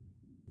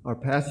Our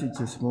passage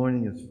this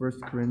morning is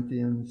 1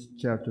 Corinthians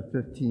chapter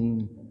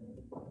 15,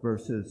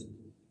 verses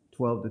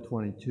 12 to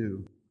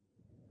 22.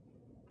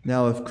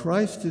 Now, if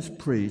Christ is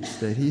preached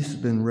that he's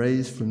been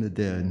raised from the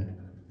dead,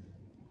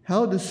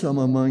 how do some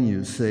among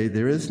you say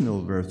there is no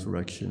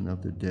resurrection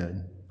of the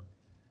dead?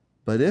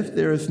 But if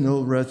there is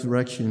no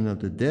resurrection of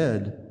the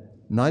dead,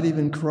 not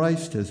even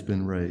Christ has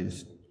been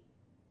raised.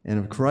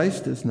 And if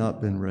Christ has not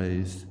been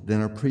raised,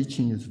 then our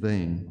preaching is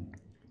vain.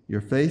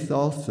 Your faith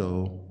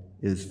also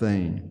is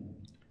vain.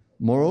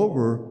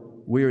 Moreover,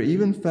 we are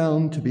even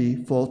found to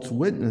be false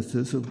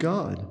witnesses of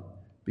God,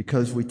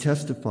 because we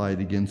testified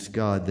against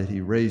God that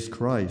he raised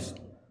Christ,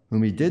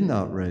 whom he did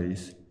not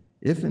raise,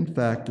 if in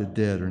fact the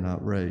dead are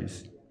not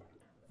raised.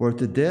 For if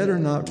the dead are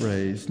not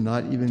raised,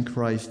 not even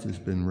Christ has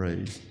been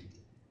raised.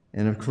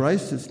 And if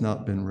Christ has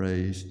not been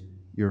raised,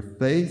 your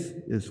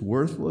faith is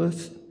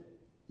worthless,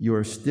 you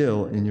are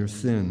still in your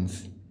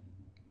sins.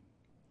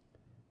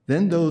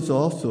 Then those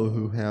also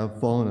who have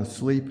fallen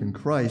asleep in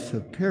Christ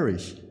have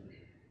perished.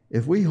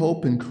 If we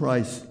hope in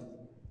Christ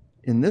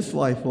in this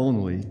life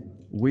only,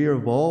 we are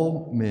of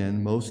all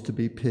men most to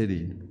be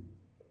pitied.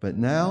 But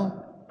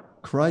now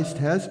Christ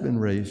has been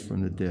raised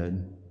from the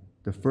dead,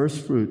 the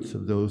first fruits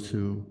of those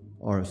who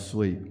are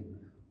asleep.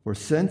 For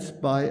since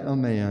by a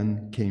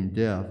man came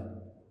death,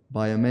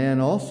 by a man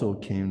also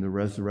came the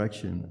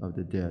resurrection of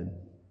the dead.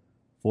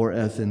 For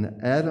as in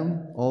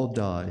Adam all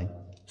die,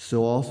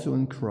 so also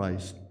in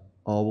Christ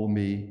all will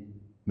be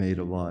made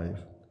alive.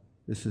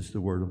 This is the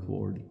word of the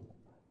Lord.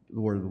 The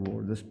word of the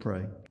Lord. Let's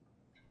pray.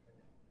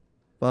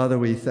 Father,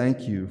 we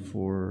thank you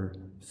for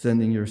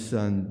sending your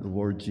Son, the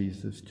Lord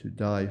Jesus, to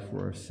die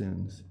for our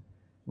sins.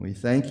 And we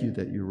thank you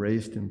that you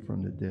raised him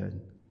from the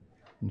dead.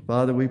 And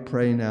Father, we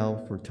pray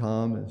now for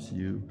Tom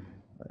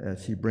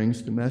as he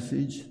brings the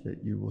message,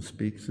 that you will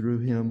speak through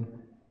him,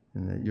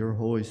 and that your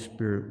Holy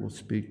Spirit will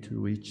speak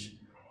to each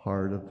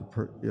heart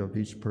of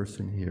each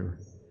person here.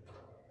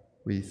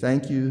 We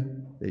thank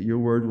you that your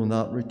word will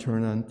not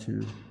return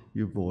unto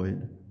you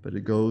void, but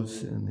it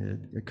goes and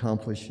it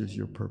accomplishes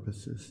your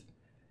purposes.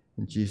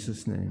 In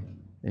Jesus' name,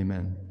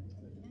 amen.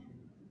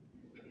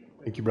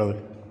 Thank you, brother.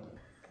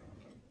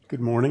 Good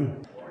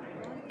morning.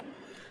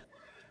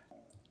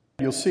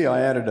 You'll see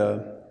I added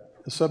a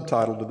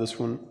subtitle to this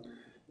one.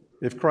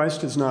 If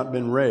Christ has not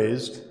been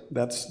raised,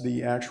 that's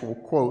the actual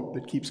quote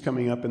that keeps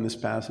coming up in this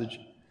passage.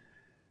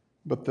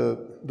 But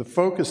the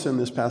focus in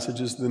this passage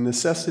is the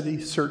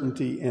necessity,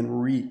 certainty,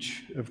 and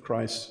reach of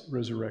Christ's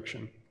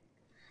resurrection.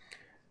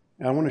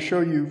 And I want to show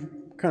you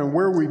kind of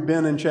where we've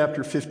been in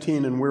chapter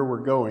 15 and where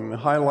we're going. The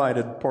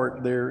highlighted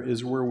part there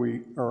is where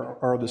we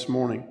are this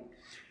morning.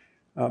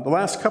 The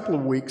last couple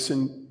of weeks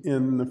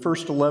in the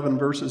first 11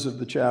 verses of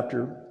the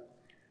chapter,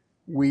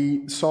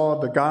 we saw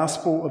the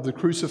gospel of the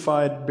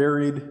crucified,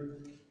 buried,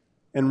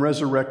 and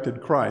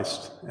resurrected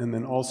Christ, and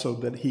then also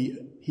that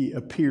he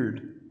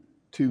appeared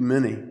to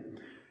many.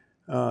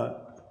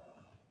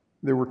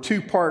 There were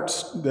two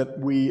parts that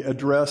we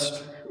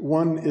addressed.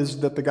 One is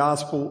that the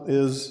gospel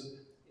is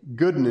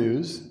good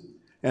news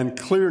and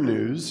clear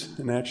news,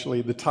 and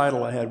actually the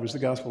title I had was the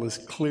gospel is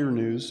clear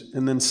news.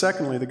 And then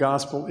secondly, the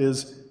gospel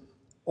is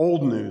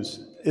old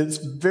news. It's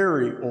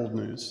very old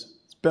news.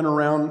 It's been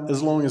around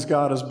as long as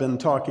God has been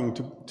talking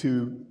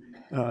to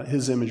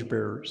his image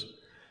bearers.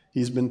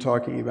 He's been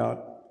talking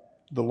about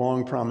the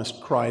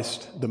long-promised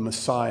Christ, the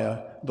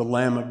Messiah, the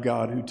Lamb of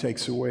God who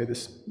takes away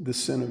the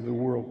sin of the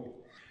world.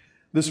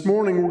 This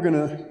morning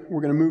we're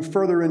gonna move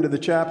further into the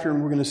chapter,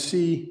 and we're going to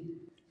see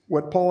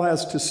what Paul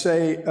has to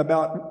say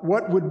about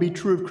what would be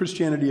true of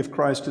Christianity if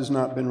Christ has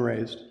not been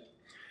raised.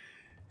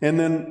 And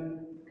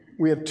then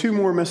we have two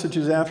more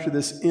messages after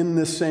this in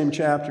this same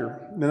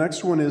chapter. The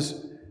next one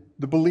is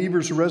the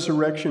believer's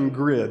resurrection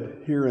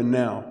grid, here and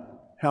now,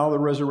 how the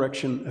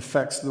resurrection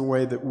affects the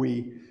way that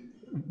we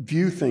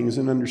view things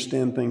and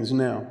understand things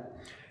now.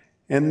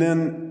 And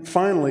then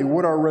finally,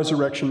 what our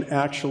resurrection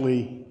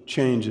actually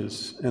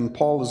changes. And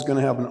Paul is going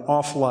to have an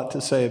awful lot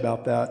to say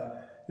about that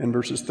in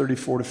verses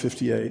 34 to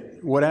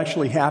 58. What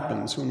actually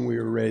happens when we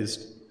are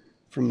raised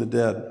from the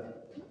dead.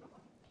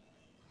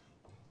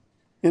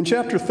 In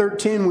chapter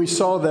 13, we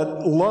saw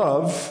that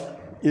love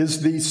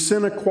is the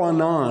sine qua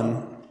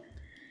non,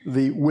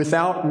 the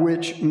without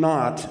which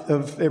not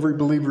of every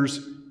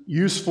believer's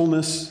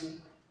usefulness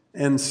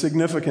and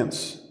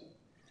significance.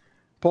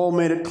 Paul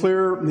made it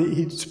clear,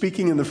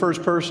 speaking in the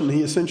first person,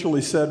 he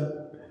essentially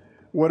said,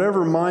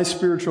 whatever my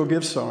spiritual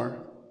gifts are,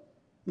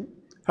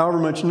 however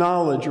much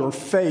knowledge or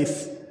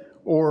faith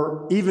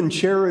or even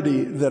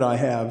charity that I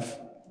have,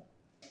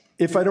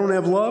 if I don't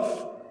have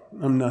love,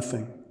 I'm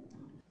nothing.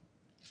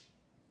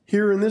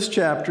 Here in this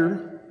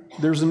chapter,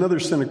 there's another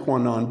sine qua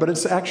non, but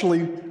it's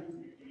actually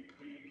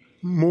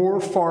more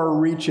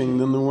far-reaching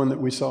than the one that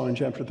we saw in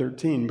chapter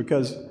 13,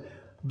 because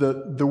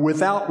the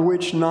without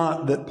which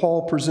not that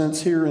Paul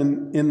presents here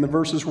in the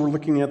verses we're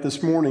looking at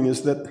this morning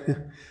is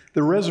that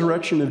the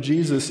resurrection of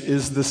Jesus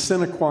is the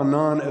sine qua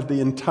non of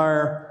the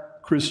entire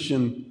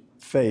Christian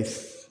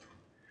faith.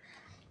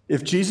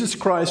 If Jesus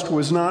Christ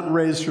was not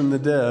raised from the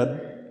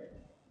dead,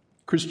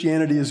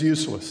 Christianity is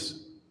useless.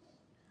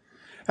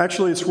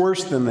 Actually, it's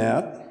worse than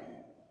that.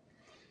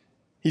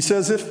 He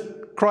says,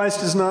 if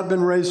Christ has not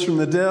been raised from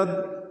the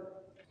dead,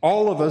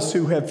 all of us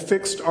who have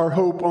fixed our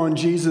hope on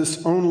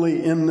Jesus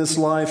only in this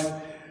life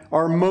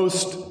are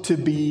most to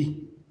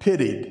be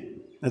pitied.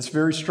 That's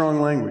very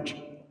strong language,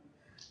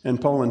 and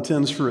Paul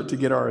intends for it to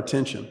get our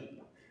attention.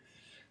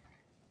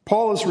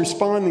 Paul is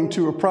responding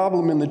to a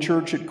problem in the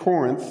church at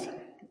Corinth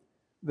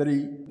that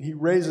he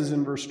raises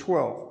in verse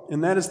 12,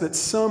 and that is that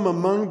some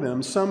among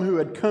them, some who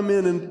had come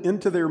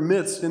into their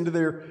midst, into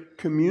their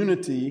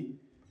community,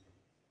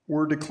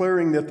 were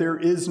declaring that there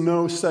is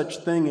no such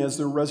thing as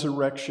the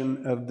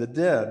resurrection of the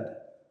dead.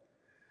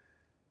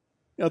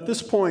 Now, at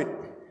this point,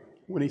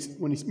 when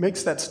he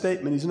makes that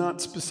statement, he's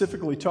not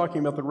specifically talking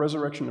about the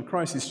resurrection of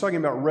Christ. He's talking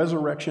about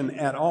resurrection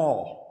at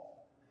all.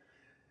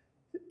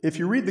 If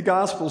you read the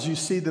Gospels, you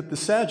see that the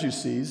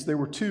Sadducees, there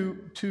were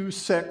two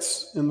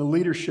sects in the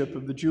leadership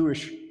of the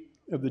Jewish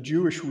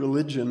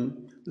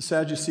religion, the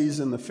Sadducees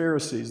and the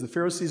Pharisees. The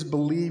Pharisees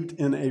believed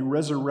in a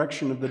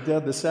resurrection of the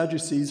dead. The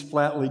Sadducees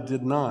flatly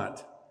did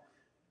not,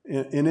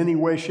 in any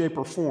way, shape,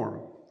 or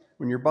form.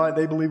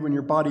 They believe when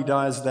your body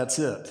dies, that's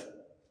it,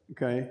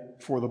 okay,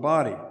 for the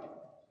body.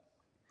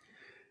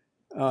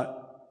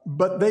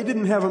 But they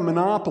didn't have a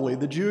monopoly.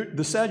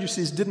 The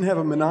Sadducees didn't have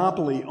a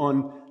monopoly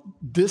on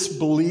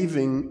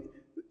disbelieving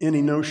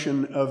any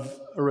notion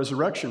of a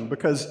resurrection,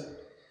 because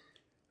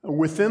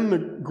within the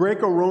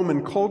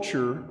Greco-Roman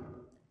culture,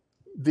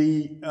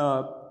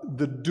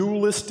 the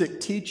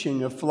dualistic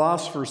teaching of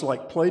philosophers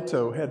like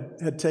Plato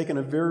had taken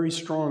a very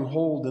strong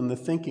hold in the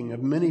thinking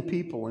of many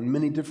people in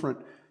many different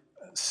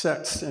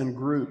sects and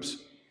groups.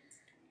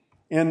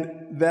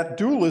 And that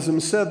dualism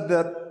said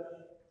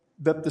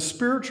that the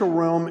spiritual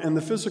realm and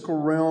the physical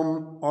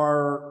realm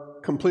are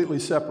completely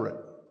separate.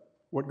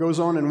 What goes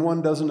on in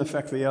one doesn't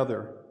affect the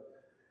other.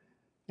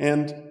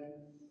 And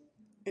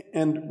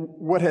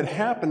what had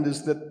happened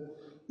is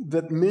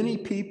that many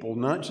people,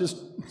 not just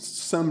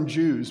some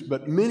Jews,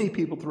 but many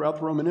people throughout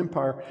the Roman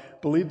Empire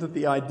believed that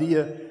the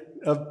idea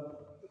of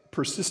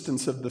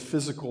persistence of the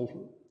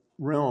physical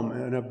realm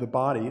and of the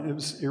body, it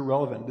was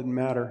irrelevant, didn't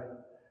matter,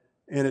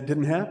 and it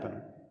didn't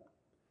happen.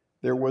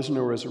 There was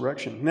no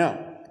resurrection.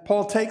 Now,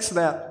 Paul takes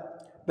that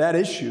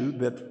issue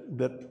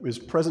that is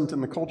present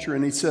in the culture,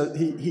 and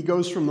he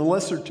goes from the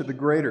lesser to the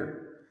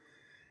greater.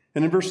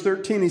 And in verse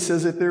 13, he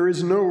says, if there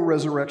is no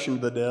resurrection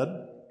of the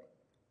dead,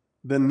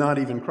 then not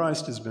even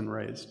Christ has been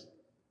raised.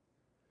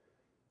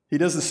 He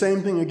does the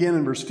same thing again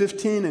in verse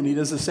 15, and he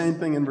does the same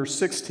thing in verse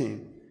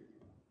 16.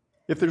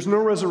 If there's no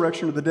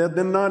resurrection of the dead,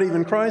 then not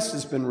even Christ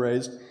has been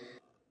raised.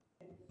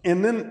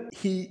 And then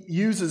he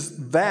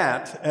uses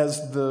that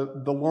as the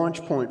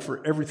launch point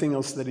for everything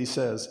else that he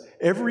says.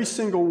 Every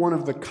single one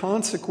of the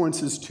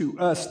consequences to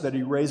us that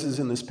he raises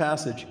in this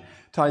passage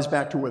ties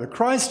back to whether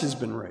Christ has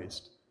been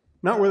raised.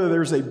 Not whether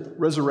there's a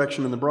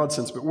resurrection in the broad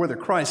sense, but whether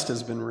Christ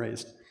has been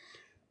raised.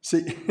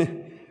 See,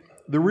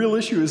 the real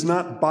issue is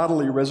not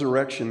bodily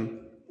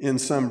resurrection in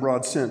some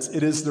broad sense.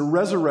 It is the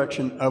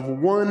resurrection of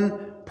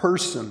one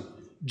person,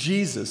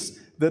 Jesus,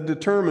 that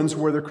determines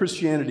whether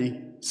Christianity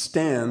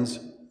stands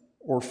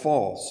or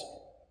falls.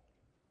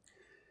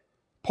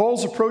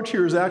 Paul's approach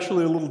here is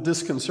actually a little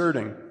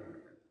disconcerting.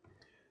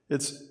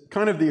 It's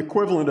kind of the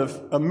equivalent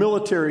of a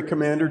military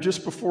commander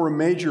just before a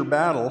major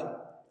battle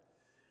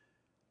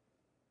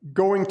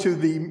going to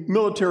the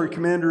military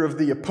commander of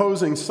the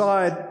opposing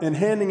side and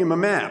handing him a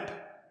map.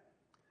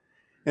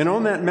 And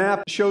on that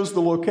map shows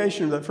the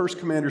location of that first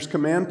commander's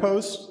command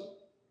post,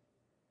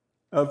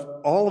 of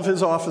all of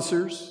his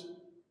officers,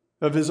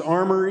 of his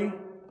armory,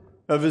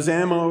 of his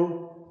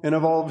ammo, and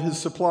of all of his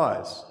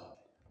supplies.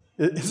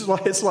 It's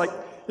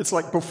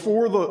like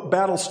before the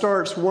battle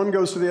starts, one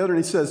goes to the other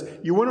and he says,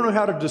 you want to know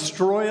how to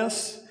destroy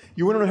us?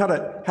 You want to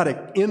know how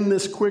to end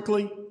this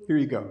quickly? Here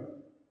you go.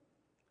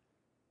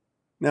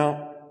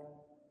 Now,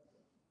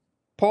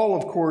 Paul,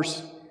 of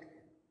course,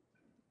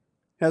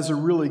 has a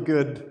really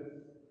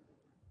good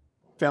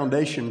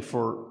foundation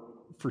for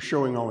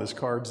showing all his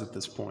cards at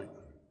this point.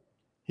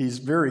 He's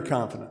very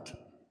confident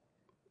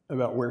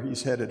about where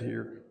he's headed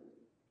here.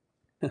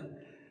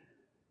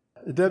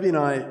 Debbie and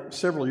I,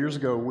 several years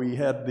ago, we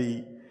had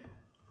a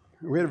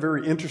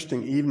very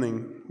interesting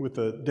evening with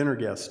a dinner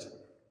guest.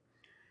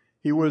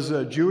 He was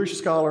a Jewish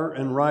scholar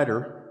and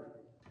writer.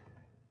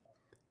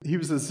 He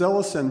was a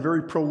zealous and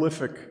very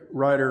prolific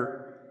writer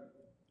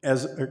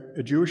as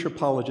a Jewish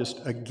apologist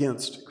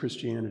against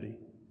Christianity.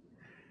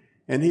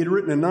 And he had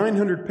written a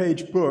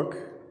 900-page book,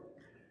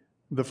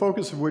 the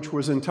focus of which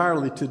was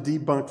entirely to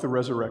debunk the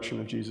resurrection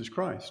of Jesus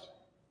Christ.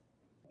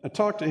 I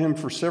talked to him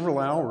for several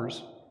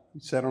hours. He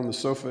sat on the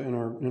sofa in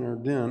our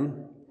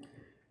den.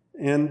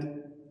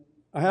 And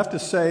I have to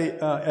say,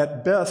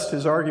 at best,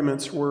 his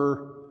arguments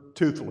were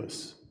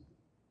toothless.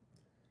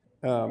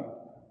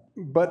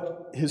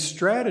 But his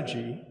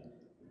strategy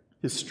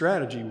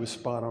was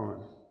spot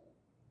on.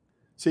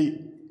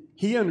 See,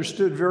 he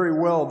understood very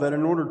well that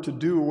in order to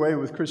do away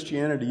with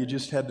Christianity, you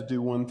just had to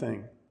do one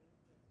thing.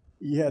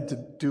 You had to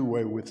do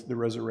away with the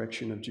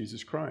resurrection of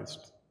Jesus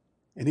Christ.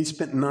 And he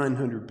spent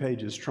 900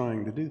 pages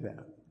trying to do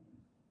that.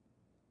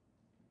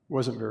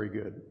 wasn't very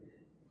good.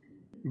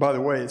 By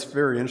the way, it's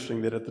very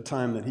interesting that at the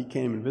time that he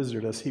came and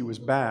visited us, he was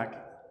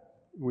back.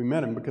 We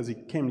met him because he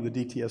came to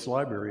the DTS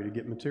library to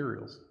get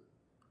materials.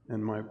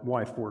 And my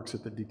wife works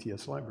at the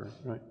DTS library,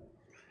 right?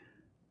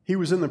 He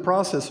was in the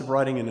process of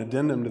writing an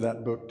addendum to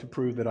that book to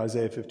prove that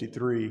Isaiah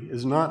 53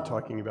 is not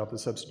talking about the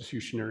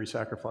substitutionary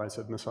sacrifice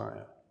of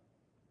Messiah,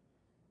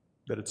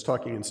 that it's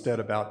talking instead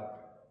about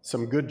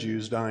some good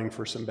Jews dying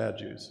for some bad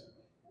Jews.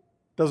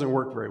 Doesn't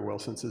work very well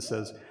since it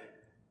says,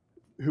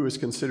 who is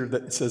considered,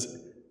 that it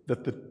says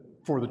that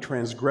for the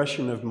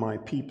transgression of my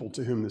people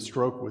to whom the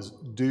stroke was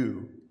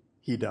due,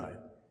 he died.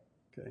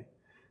 Okay.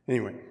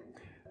 Anyway,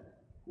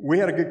 we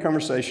had a good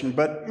conversation,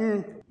 but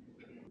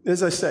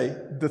as I say,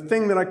 the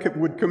thing that I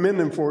would commend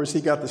him for is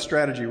he got the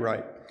strategy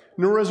right.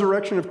 No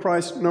resurrection of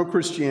Christ, no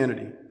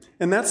Christianity.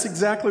 And that's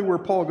exactly where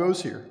Paul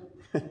goes here.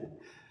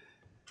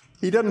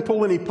 He doesn't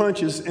pull any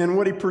punches, and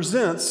what he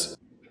presents,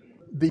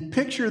 the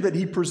picture that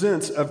he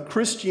presents of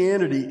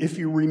Christianity, if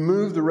you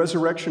remove the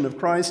resurrection of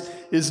Christ,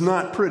 is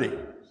not pretty.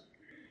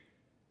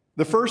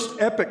 The first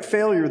epic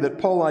failure that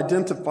Paul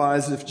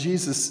identifies if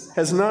Jesus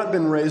has not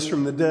been raised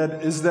from the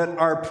dead is that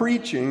our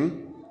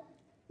preaching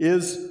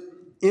is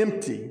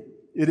empty.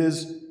 It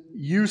is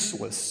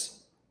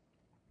useless.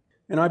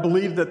 And I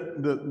believe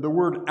that the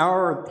word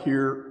 "our"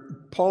 here,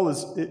 Paul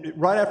is,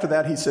 right after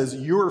that he says,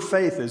 your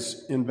faith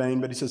is in vain,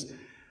 but he says,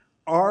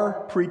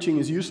 our preaching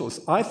is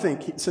useless. I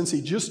think since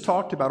he just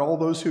talked about all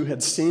those who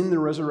had seen the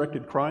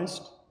resurrected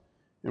Christ,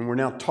 and we're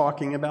now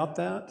talking about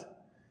that,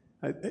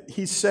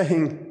 he's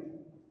saying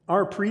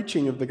our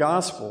preaching of the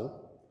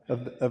gospel,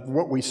 of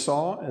what we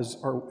saw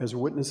as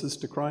witnesses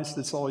to Christ,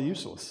 it's all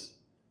useless.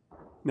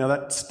 Now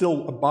that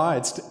still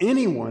abides to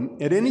anyone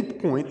at any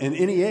point in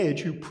any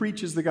age who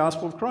preaches the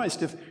gospel of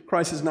Christ. If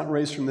Christ is not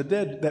raised from the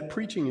dead, that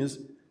preaching is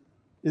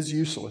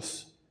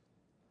useless.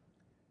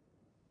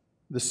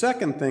 The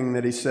second thing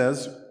that he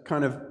says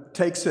kind of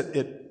takes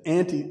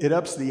it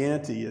ups the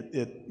ante,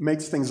 it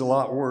makes things a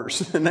lot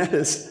worse. And that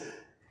is,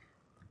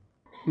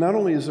 not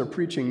only is our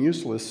preaching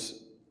useless,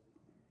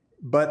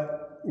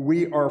 but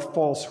we are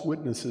false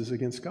witnesses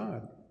against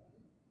God.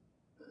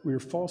 We are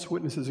false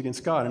witnesses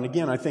against God. And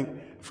again, I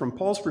think from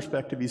Paul's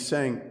perspective, he's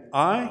saying,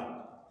 I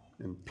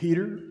and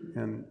Peter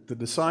and the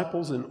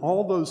disciples and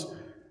all those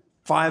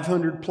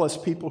 500 plus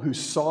people who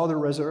saw the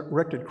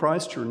resurrected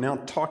Christ who are now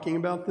talking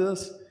about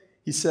this,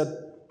 he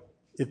said,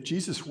 if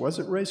Jesus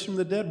wasn't raised from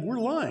the dead, we're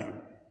lying.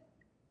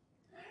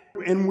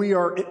 And we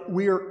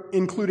are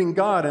including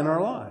God in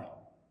our lie.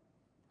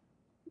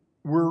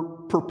 We're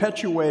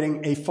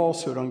perpetuating a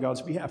falsehood on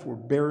God's behalf. We're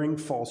bearing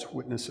false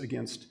witness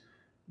against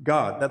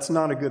God. That's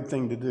not a good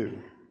thing to do.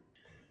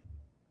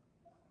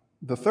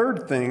 The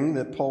third thing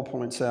that Paul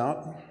points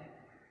out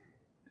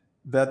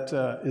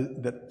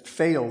that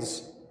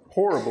fails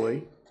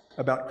horribly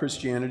about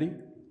Christianity,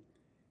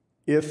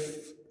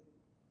 if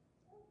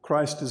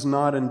Christ is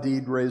not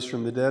indeed raised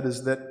from the dead,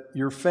 is that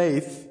your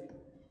faith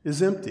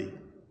is empty.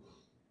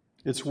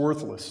 It's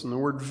worthless. And the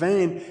word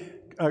vain,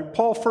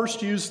 Paul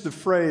first used the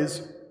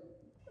phrase,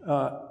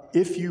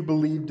 if you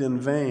believed in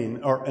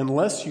vain, or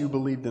unless you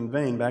believed in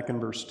vain, back in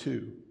verse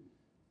 2.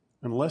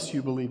 Unless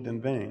you believed in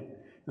vain.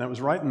 And that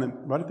was right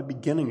at the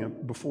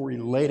beginning before he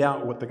laid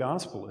out what the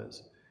gospel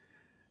is.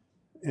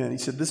 And he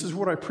said, this is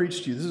what I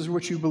preached to you, this is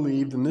what you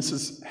believed, and this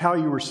is how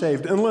you were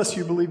saved, unless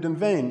you believed in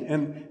vain.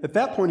 And at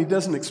that point, he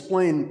doesn't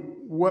explain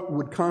what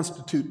would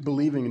constitute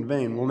believing in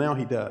vain. Well, now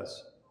he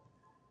does.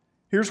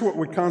 Here's what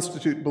would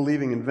constitute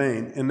believing in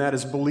vain, and that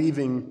is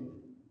believing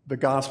the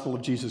gospel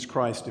of Jesus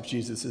Christ if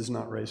Jesus is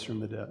not raised from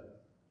the dead.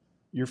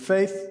 Your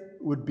faith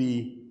would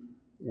be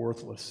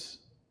worthless,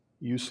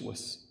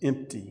 useless,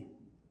 empty.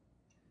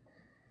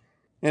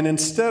 And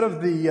instead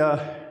of the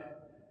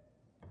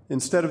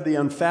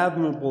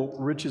unfathomable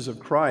riches of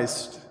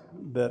Christ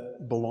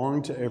that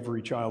belong to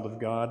every child of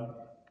God,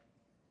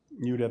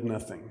 you would have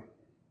nothing.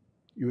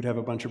 You would have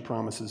a bunch of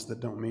promises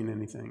that don't mean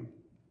anything.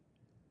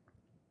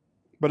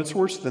 But it's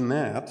worse than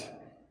that.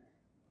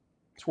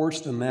 It's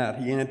worse than that.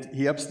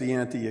 He ups the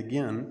ante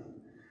again,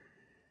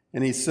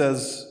 and he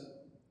says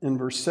in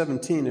verse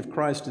 17, if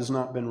Christ has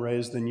not been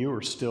raised, then you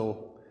are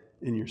still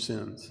in your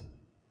sins.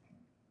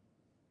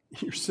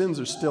 Your sins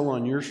are still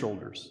on your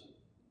shoulders,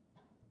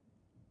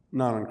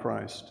 not on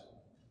Christ.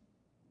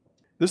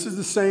 This is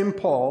the same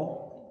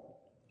Paul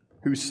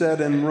who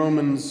said in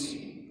Romans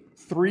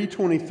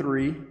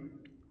 3:23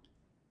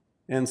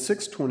 and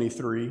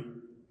 6:23,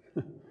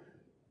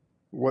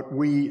 what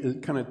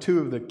kind of two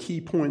of the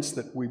key points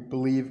that we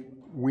believe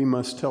we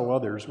must tell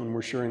others when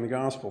we're sharing the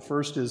gospel.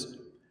 First is,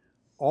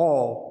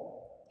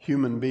 all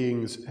human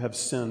beings have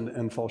sinned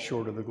and fall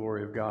short of the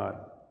glory of God.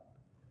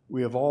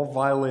 We have all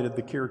violated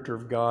the character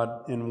of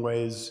God in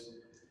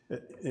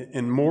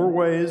more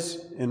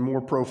ways, in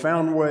more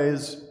profound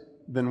ways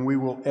than we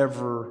will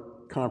ever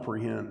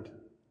comprehend.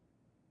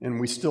 And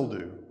we still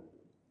do.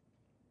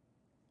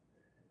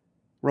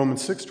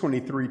 Romans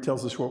 6:23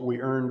 tells us what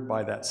we earned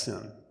by that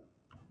sin,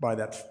 by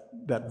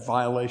that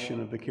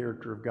violation of the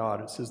character of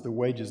God. It says the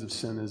wages of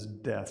sin is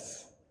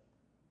death.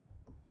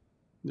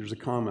 There's a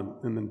comma,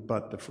 and then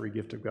but the free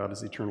gift of God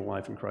is eternal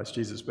life in Christ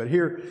Jesus. But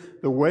here,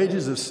 the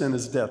wages of sin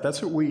is death.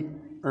 That's what we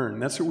earn.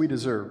 That's what we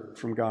deserve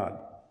from God.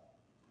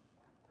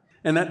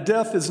 And that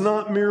death is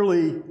not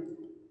merely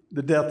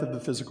the death of the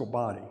physical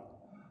body.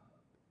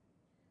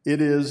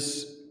 It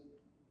is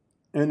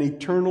an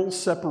eternal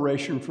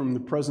separation from the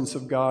presence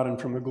of God and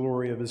from the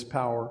glory of His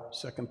power,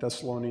 2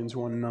 Thessalonians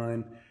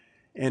 1:9.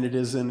 And it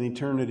is an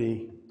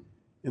eternity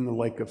in the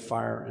lake of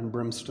fire and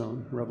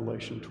brimstone,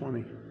 Revelation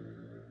 20.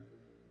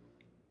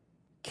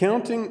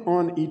 Counting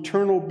on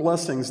eternal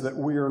blessings that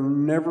we are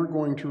never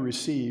going to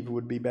receive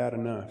would be bad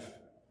enough.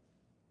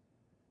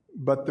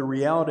 But the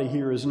reality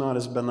here is not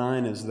as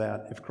benign as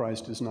that if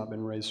Christ has not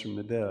been raised from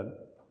the dead.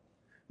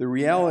 The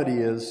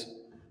reality is,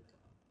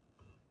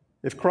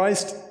 if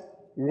Christ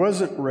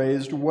wasn't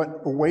raised,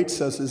 what awaits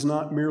us is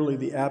not merely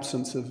the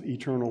absence of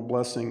eternal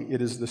blessing,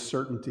 it is the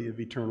certainty of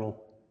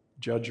eternal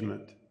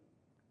judgment.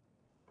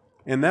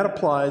 And that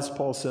applies,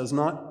 Paul says,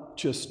 not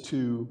just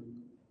to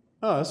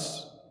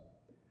us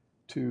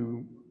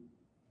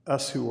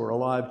who are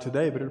alive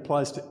today, but it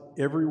applies to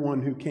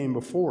everyone who came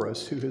before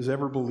us who has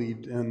ever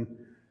believed in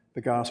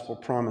the gospel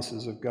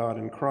promises of God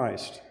in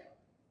Christ.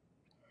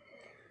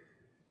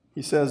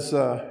 He says,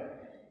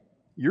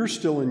 you're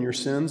still in your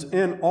sins,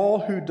 and all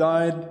who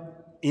died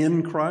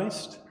in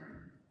Christ,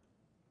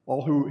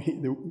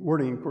 the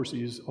wording, of course, he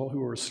uses all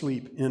who are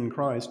asleep in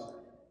Christ,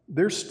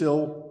 they're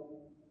still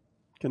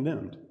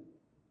condemned.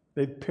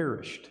 They've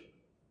perished.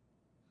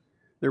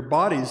 Their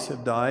bodies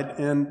have died,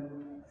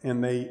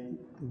 and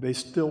they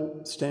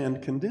still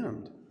stand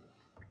condemned,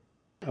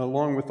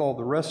 along with all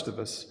the rest of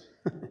us.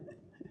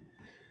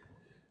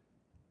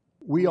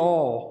 We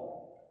all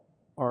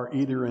are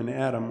either in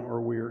Adam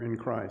or we are in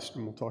Christ,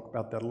 and we'll talk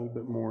about that a little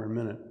bit more in a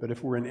minute. But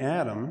if we're in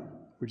Adam,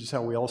 which is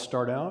how we all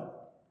start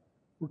out,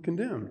 we're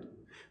condemned.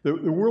 The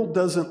world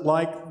doesn't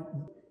like,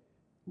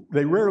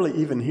 they rarely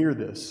even hear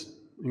this,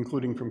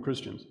 including from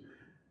Christians.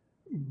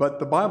 But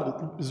the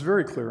Bible is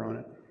very clear on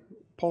it.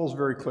 Paul's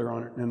very clear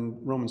on it in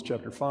Romans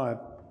chapter 5,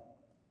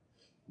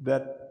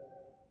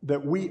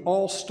 that we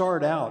all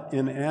start out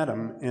in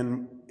Adam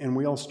and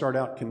we all start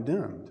out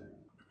condemned.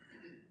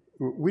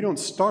 We don't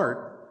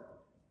start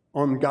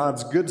on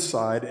God's good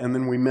side and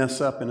then we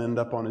mess up and end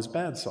up on His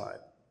bad side.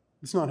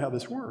 That's not how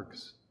this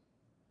works.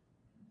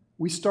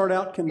 We start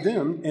out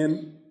condemned,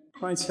 and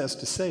Christ has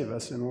to save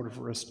us in order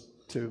for us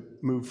to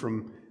move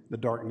from the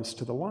darkness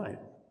to the light,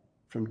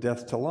 from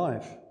death to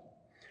life.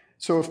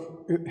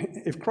 So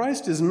if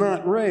Christ is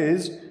not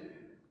raised,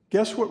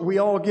 guess what we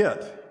all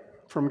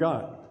get from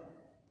God?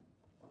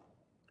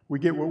 We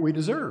get what we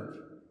deserve.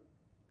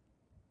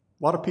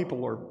 A lot of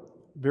people are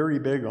very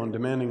big on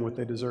demanding what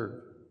they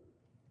deserve,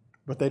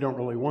 but they don't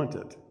really want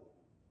it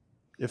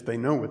if they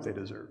know what they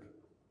deserve.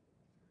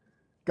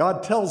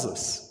 God tells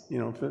us,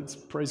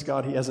 praise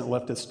God, He hasn't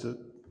left us to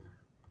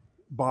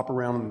bop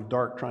around in the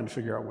dark trying to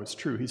figure out what's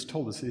true. He's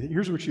told us,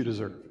 here's what you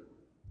deserve.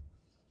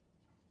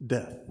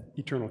 Death,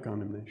 eternal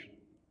condemnation.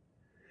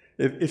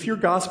 If your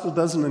gospel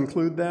doesn't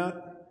include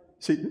that,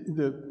 see,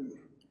 the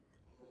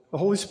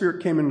Holy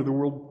Spirit came into the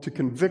world to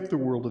convict the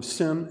world of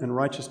sin and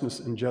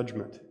righteousness and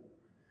judgment.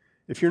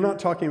 If you're not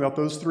talking about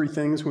those three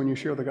things when you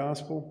share the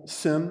gospel,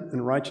 sin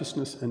and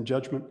righteousness and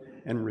judgment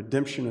and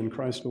redemption in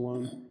Christ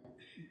alone,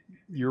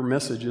 your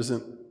message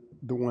isn't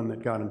the one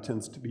that God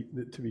intends to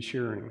be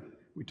sharing.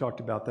 We talked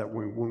about that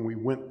when we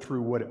went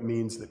through what it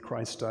means that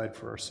Christ died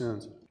for our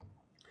sins.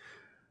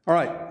 All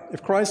right,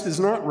 if Christ is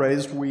not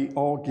raised, we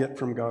all get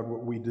from God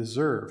what we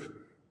deserve.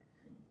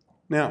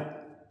 Now,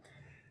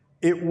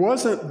 it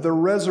wasn't the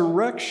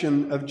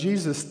resurrection of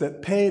Jesus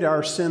that paid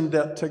our sin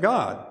debt to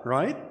God,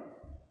 right?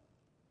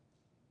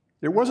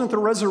 It wasn't the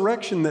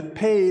resurrection that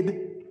paid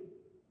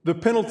the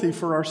penalty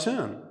for our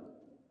sin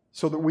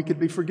so that we could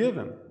be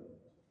forgiven.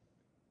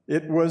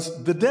 It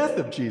was the death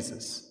of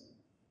Jesus.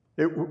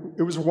 It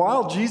was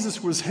while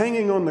Jesus was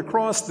hanging on the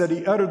cross that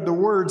He uttered the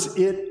words,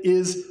 "It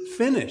is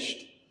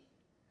finished."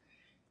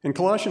 And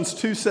Colossians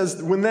 2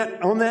 says, on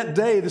that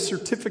day, the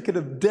certificate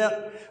of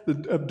debt,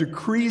 of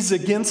decrees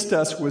against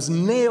us was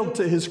nailed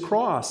to His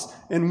cross,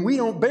 and we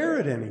don't bear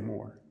it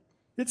anymore.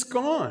 It's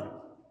gone.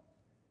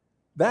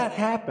 That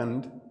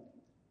happened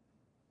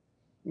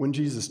when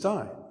Jesus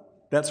died.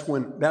 That's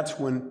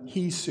when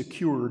He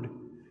secured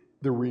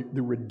the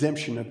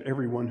redemption of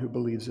everyone who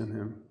believes in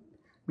Him.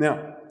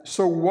 Now,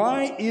 so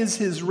why is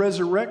His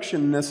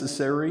resurrection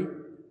necessary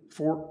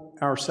for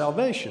our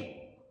salvation?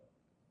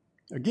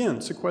 Again,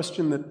 it's a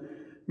question that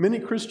many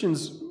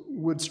Christians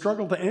would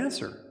struggle to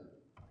answer,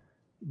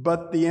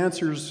 but the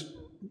answer's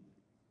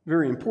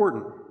very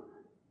important.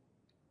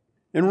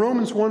 In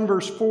Romans 1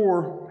 verse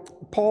 4,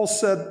 Paul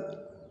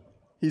said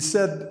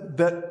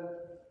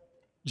that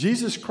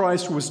Jesus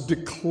Christ was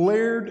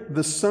declared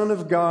the Son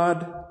of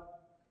God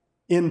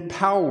in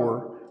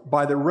power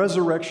by the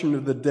resurrection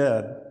of the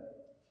dead.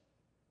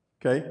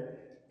 Okay?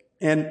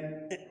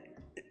 And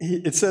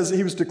it says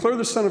He was declared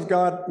the Son of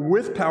God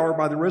with power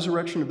by the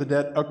resurrection of the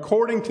dead,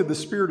 according to the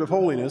Spirit of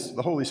holiness,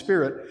 the Holy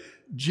Spirit,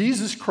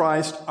 Jesus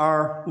Christ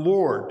our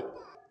Lord.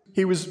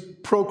 He was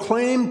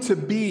proclaimed to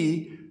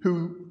be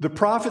who the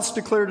prophets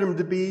declared him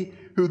to be,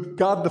 who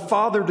God the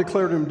Father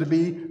declared him to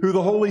be, who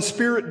the Holy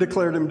Spirit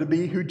declared him to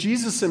be, who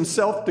Jesus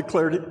himself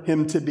declared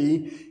him to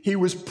be. He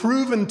was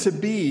proven to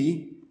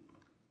be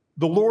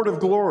the Lord of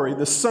glory,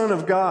 the Son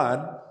of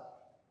God,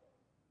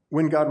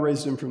 when God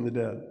raised him from the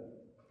dead.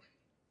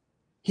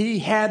 He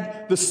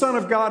had, the Son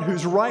of God,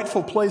 whose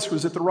rightful place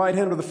was at the right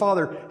hand of the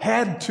Father,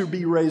 had to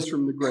be raised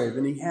from the grave,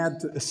 and he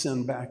had to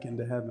ascend back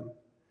into heaven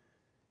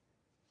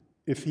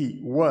if he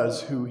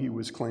was who he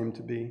was claimed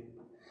to be.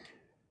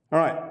 All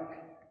right.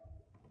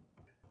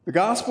 The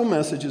gospel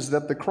message is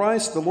that the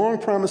Christ, the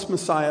long-promised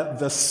Messiah,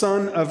 the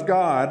Son of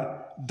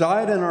God,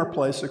 died in our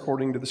place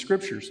according to the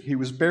Scriptures. He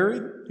was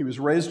buried, he was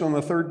raised on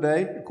the third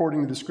day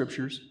according to the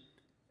Scriptures,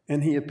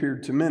 and he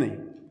appeared to many.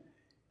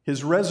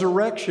 His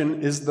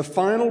resurrection is the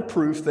final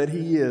proof that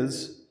he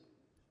is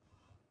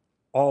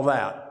all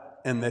that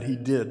and that he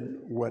did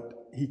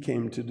what he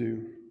came to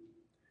do.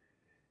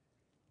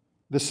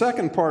 The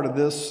second part of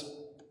this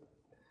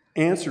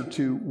answer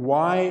to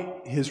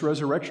why his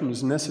resurrection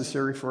is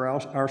necessary for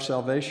our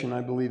salvation,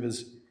 I believe,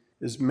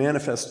 is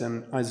manifest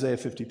in Isaiah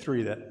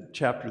 53, that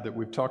chapter that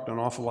we've talked an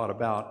awful lot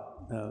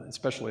about,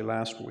 especially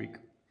last week.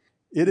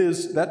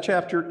 That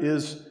chapter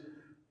is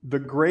the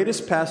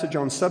greatest passage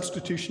on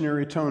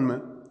substitutionary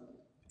atonement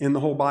in the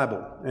whole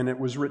Bible, and it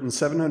was written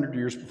 700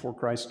 years before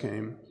Christ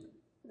came,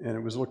 and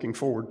it was looking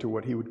forward to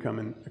what he would come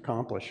and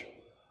accomplish.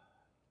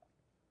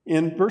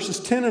 In verses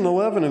 10 and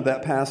 11 of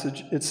that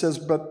passage, it says,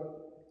 "But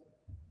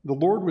the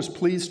Lord was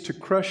pleased to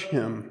crush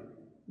him,"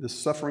 this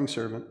suffering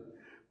servant,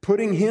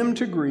 "putting him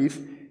to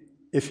grief.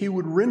 If he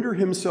would render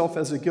himself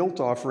as a guilt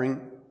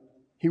offering,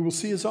 he will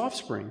see his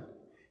offspring.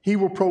 He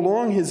will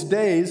prolong his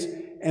days,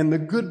 and the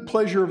good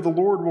pleasure of the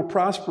Lord will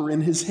prosper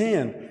in his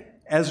hand.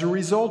 As a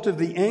result of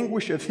the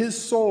anguish of his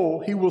soul,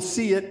 he will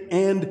see it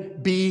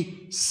and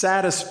be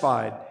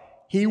satisfied."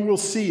 He will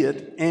see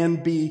it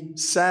and be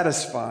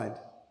satisfied.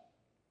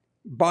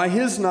 "By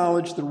his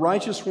knowledge, the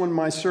righteous one,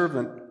 my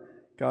servant,"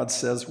 God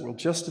says, "will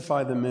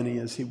justify the many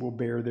as he will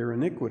bear their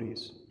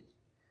iniquities."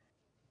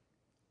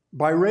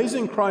 By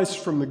raising Christ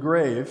from the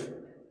grave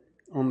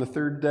on the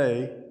third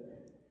day,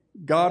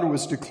 God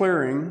was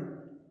declaring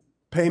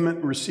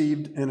payment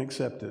received and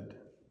accepted.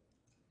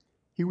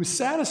 He was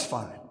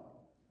satisfied.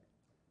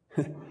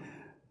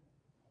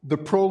 The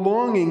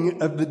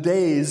prolonging of the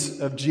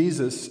days of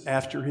Jesus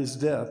after his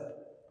death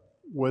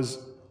was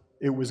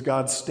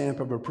God's stamp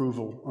of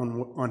approval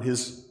on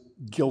his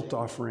guilt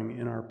offering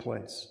in our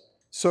place.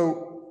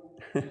 So,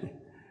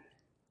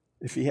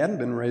 if he hadn't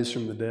been raised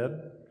from the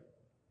dead,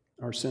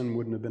 our sin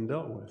wouldn't have been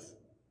dealt with.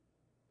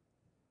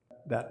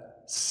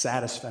 That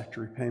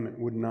satisfactory payment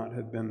would not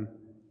have been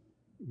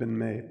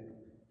made.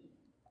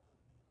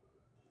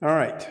 All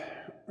right.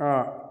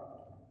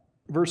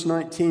 Verse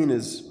 19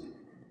 is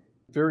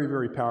very,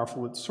 very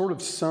powerful. It sort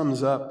of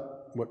sums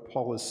up what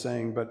Paul is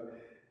saying,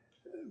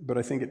 but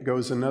I think it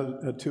goes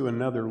to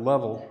another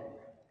level.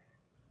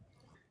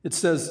 It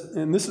says,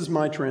 and this is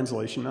my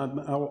translation,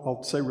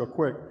 I'll say real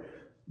quick,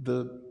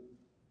 the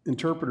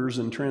interpreters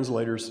and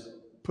translators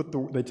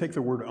they take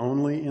the word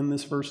 "only" in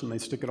this verse and they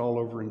stick it all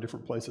over in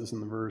different places in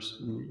the verse,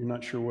 and you're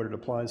not sure what it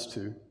applies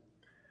to.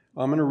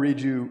 I'm going to read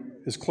you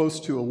as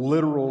close to a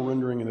literal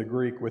rendering of the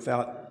Greek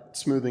without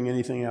smoothing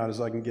anything out as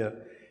I can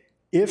get.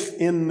 "If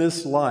in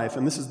this life,"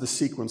 and this is the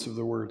sequence of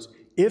the words,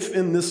 "if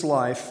in this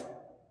life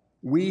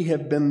we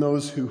have been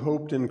those who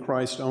hoped in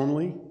Christ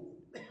only,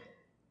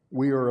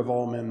 we are of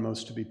all men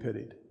most to be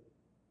pitied."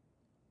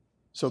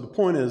 So the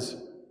point is,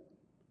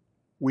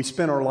 we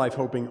spent our life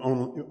hoping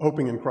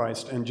in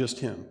Christ and just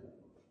him.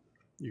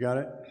 You got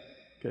it?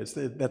 Okay,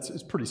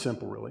 it's pretty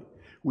simple, really.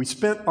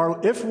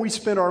 If we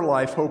spent our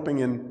life hoping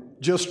in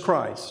just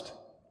Christ,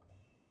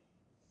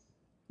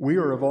 we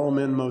are of all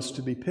men most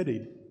to be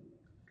pitied.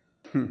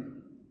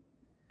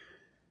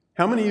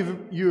 How many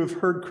of you have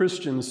heard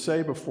Christians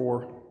say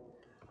before,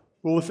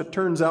 "Well, if it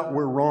turns out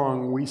we're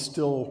wrong,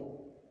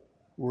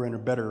 we're in a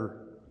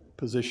better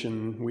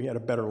position, we had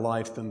a better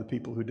life than the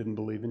people who didn't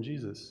believe in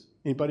Jesus"?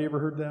 Anybody ever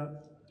heard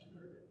that?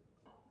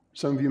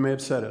 Some of you may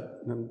have said it.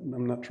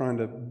 I'm not trying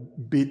to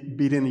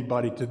beat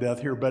anybody to death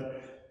here, but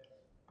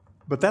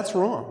that's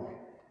wrong.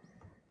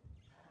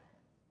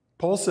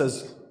 Paul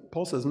says,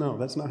 no,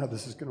 that's not how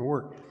this is going to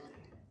work.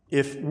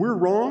 If we're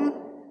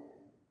wrong,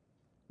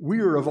 we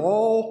are of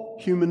all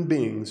human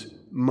beings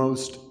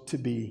most to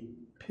be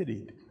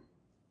pitied.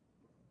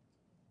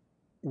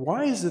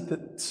 Why is it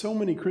that so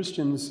many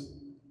Christians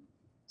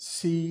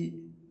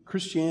see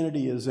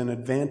Christianity as an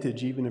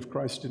advantage even if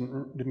Christ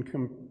didn't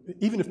come,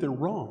 even if they're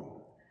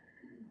wrong,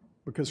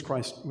 because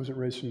Christ wasn't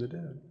raised from the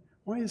dead?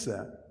 Why is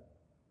that?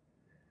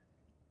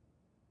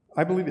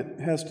 I believe it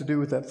has to do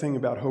with that thing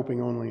about hoping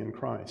only in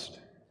Christ.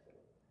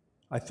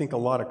 I think a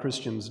lot of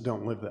Christians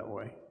don't live that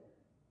way.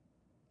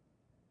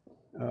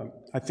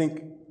 I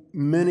think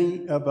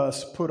many of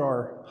us put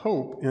our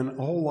hope in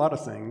a whole lot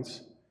of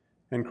things,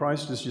 and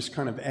Christ is just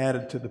kind of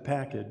added to the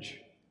package.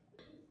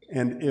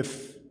 And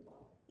if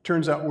it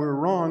turns out we're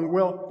wrong,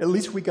 well, at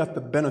least we got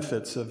the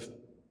benefits of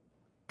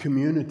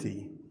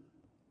community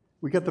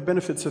We got the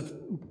benefits of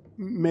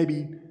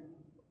maybe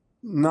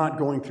not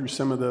going through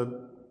some of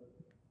the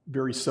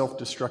very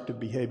self-destructive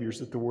behaviors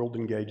that the world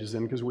engages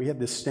in, because we had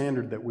this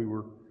standard that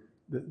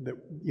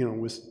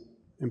was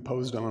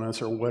imposed on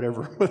us or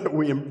whatever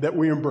that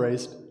we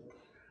embraced.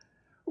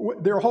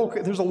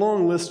 There's a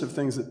long list of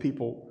things that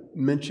people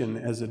mention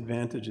as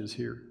advantages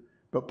here.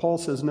 But Paul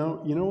says,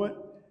 no, you know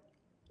what?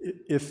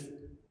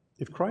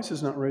 If Christ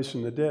is not raised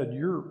from the dead,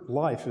 your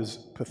life is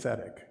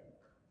pathetic.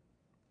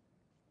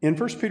 In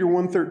 1 Peter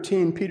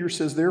 1:13, Peter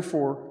says,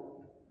 therefore,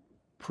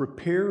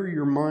 prepare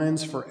your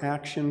minds for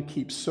action,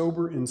 keep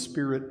sober in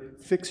spirit,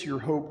 fix your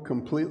hope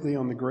completely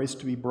on the grace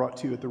to be brought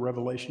to you at the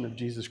revelation of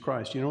Jesus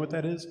Christ. You know what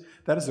that is?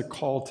 That is a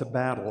call to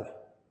battle.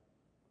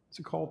 It's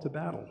a call to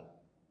battle.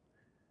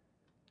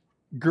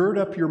 Gird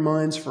up your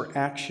minds for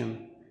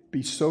action,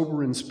 be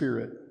sober in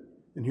spirit,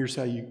 and here's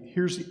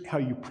how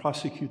you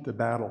prosecute the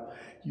battle.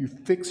 You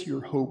fix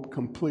your hope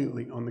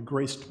completely on the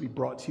grace to be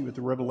brought to you at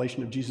the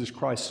revelation of Jesus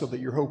Christ, so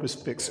that your hope is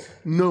fixed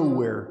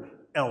nowhere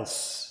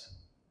else.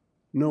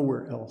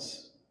 Nowhere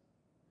else.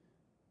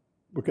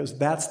 Because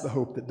that's the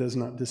hope that does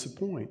not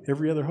disappoint.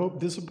 Every other hope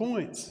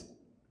disappoints.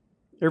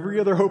 Every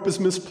other hope is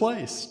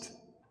misplaced.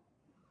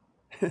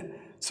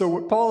 So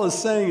what Paul is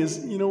saying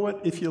is, you know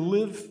what? If you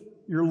live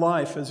your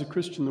life as a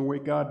Christian the way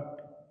God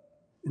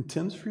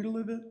intends for you to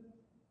live it,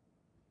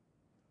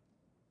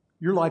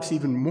 your life's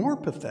even more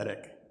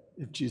pathetic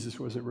if Jesus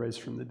wasn't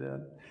raised from the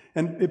dead.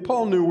 And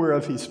Paul knew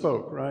whereof he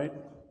spoke, right?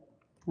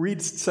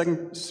 Read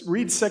 2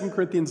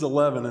 Corinthians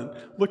 11 and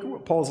look at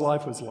what Paul's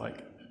life was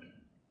like.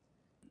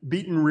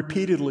 Beaten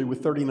repeatedly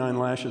with 39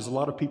 lashes. A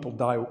lot of people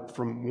die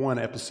from one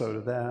episode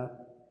of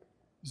that.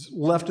 He was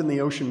left in the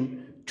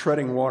ocean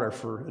treading water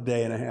for a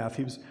day and a half.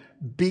 He was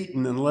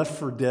beaten and left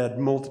for dead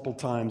multiple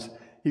times.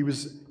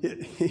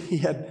 He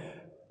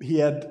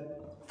had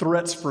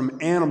threats from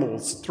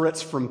animals,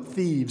 threats from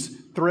thieves,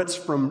 threats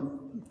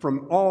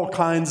from all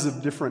kinds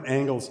of different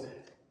angles.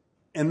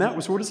 And that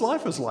was what his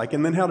life was like.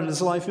 And then how did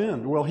his life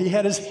end? Well, he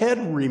had his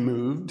head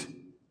removed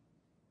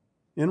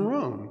in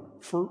Rome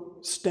for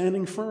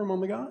standing firm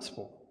on the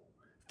gospel,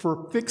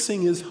 for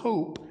fixing his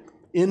hope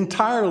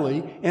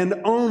entirely and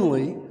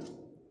only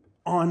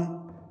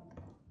on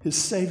his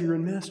Savior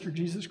and Master,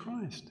 Jesus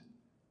Christ.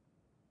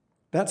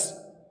 That's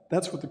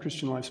what the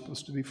Christian life is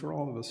supposed to be for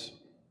all of us.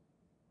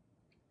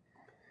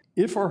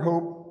 If our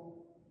hope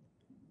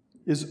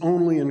is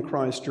only in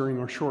Christ during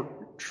our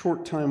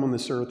short time on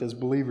this earth as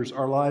believers,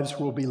 our lives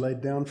will be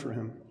laid down for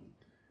Him.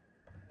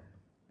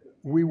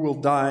 We will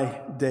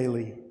die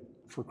daily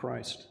for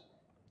Christ.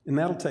 And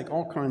that'll take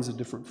all kinds of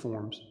different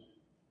forms.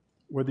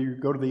 Whether you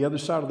go to the other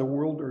side of the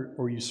world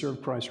or you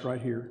serve Christ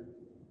right here,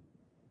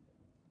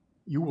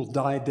 you will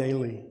die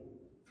daily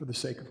for the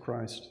sake of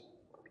Christ.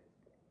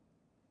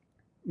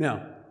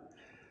 Now,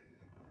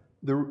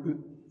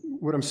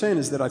 what I'm saying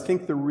is that I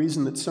think the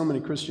reason that so many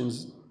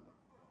Christians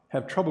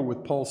have trouble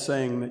with Paul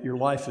saying that your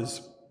life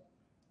is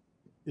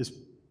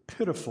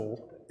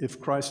pitiful if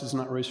Christ is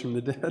not raised from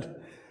the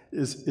dead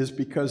is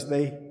because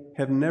they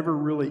have never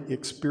really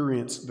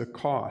experienced the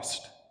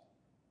cost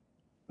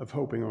of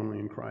hoping only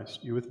in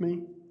Christ. You with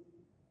me?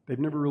 They've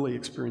never really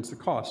experienced the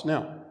cost.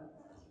 Now,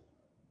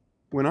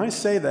 when I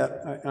say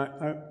that,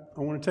 I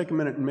want to take a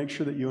minute and make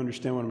sure that you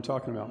understand what I'm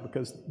talking about,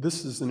 because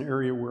this is an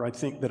area where I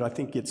think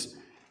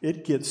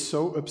it gets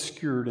so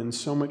obscured in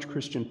so much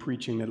Christian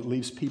preaching that it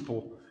leaves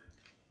people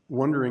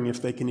wondering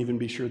if they can even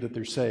be sure that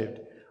they're saved.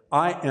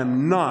 I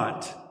am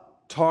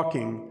not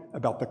talking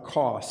about the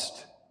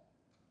cost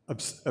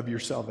of your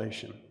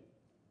salvation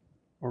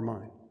or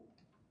mine.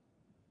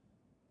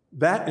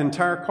 That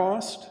entire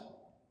cost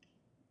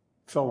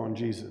fell on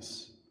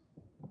Jesus.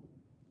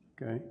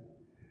 Okay?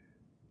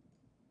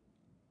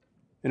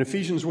 In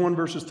Ephesians 1,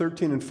 verses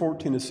 13 and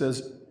 14,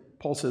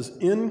 Paul says,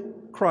 in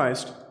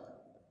Christ,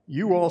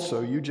 you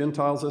also, you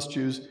Gentiles, us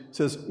Jews,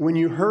 says, when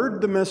you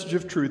heard the message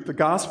of truth, the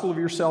gospel of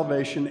your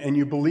salvation, and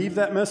you believed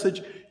that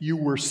message, you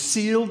were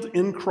sealed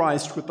in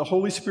Christ with the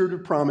Holy Spirit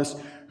of promise,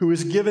 who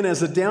is given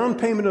as a down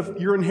payment of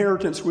your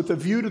inheritance with a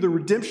view to the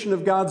redemption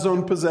of God's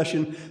own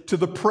possession, to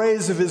the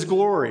praise of His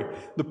glory.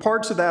 The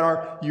parts of that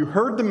are, you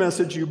heard the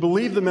message, you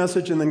believed the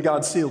message, and then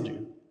God sealed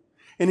you.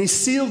 And He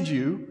sealed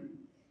you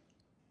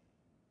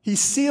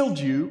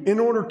in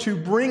order to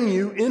bring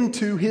you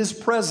into His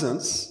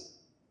presence,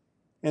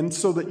 and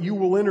so that you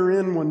will enter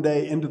in one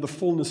day into the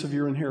fullness of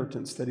your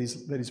inheritance that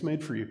He's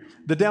made for you.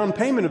 The down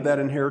payment of that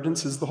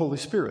inheritance is the Holy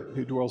Spirit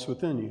who dwells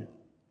within you.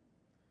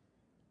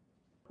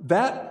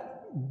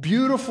 That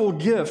beautiful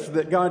gift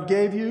that God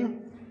gave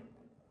you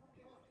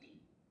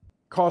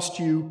cost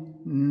you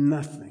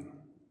nothing.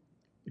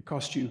 It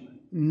cost you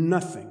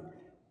nothing.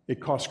 It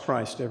cost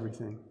Christ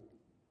everything.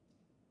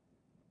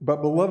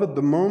 But beloved,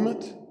 the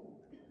moment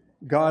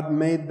God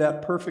made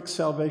that perfect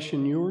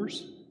salvation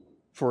yours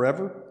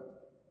forever,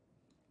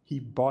 He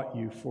bought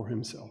you for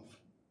Himself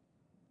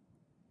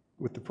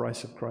with the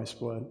price of Christ's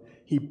blood.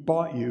 He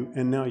bought you,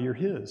 and now you're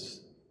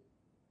His.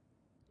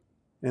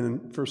 And in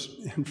 1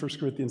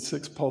 Corinthians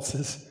 6, Paul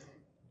says,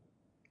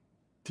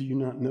 do you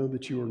not know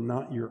that you are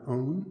not your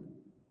own?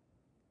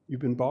 You've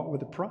been bought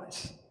with a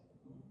price.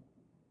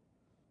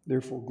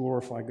 Therefore,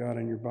 glorify God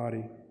in your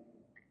body.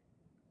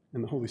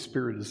 And the Holy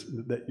Spirit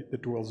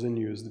that dwells in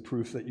you is the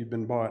proof that you've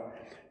been bought.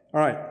 All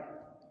right.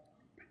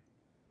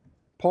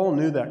 Paul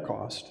knew that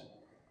cost.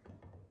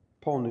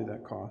 Paul knew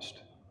that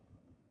cost.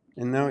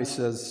 And now he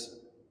says,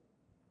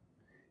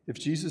 if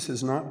Jesus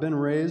has not been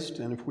raised,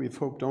 and if we have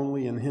hoped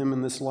only in him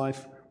in this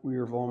life, we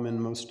are of all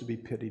men most to be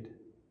pitied.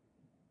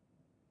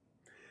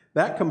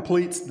 That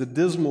completes the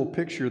dismal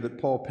picture that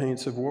Paul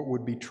paints of what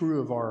would be true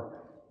of our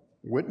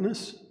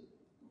witness,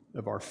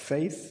 of our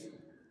faith,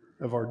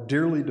 of our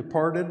dearly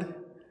departed,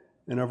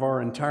 and of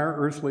our entire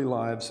earthly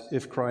lives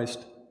if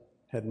Christ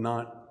had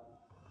not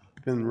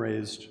been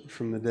raised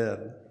from the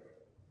dead.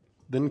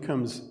 Then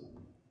comes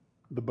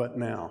the but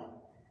now.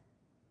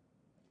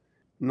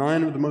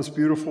 9 of the most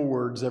beautiful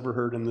words ever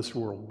heard in this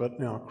world. But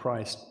now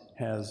Christ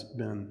has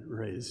been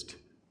raised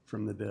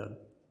from the dead.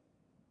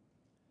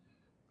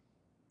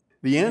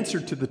 The answer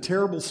to the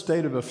terrible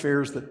state of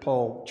affairs that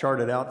Paul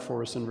charted out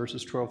for us in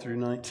verses 12 through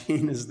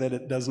 19 is that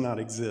it does not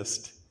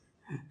exist.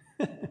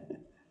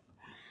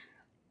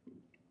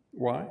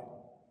 Why?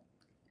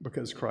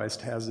 Because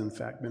Christ has in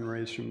fact been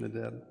raised from the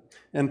dead.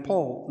 And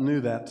Paul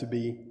knew that to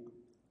be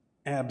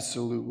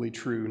absolutely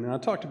true. Now, I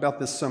talked about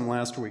this some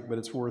last week, but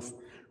it's worth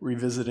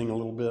revisiting a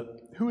little bit.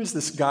 Who is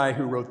this guy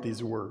who wrote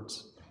these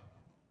words?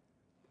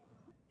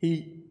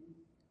 He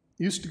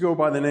used to go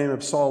by the name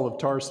of Saul of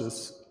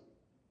Tarsus.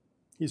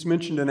 He's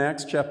mentioned in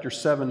Acts chapter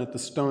 7 at the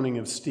stoning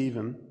of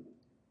Stephen.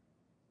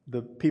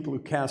 The people who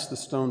cast the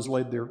stones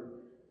laid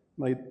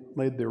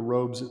their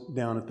robes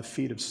down at the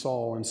feet of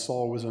Saul, and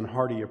Saul was in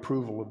hearty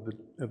approval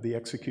of the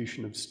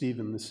execution of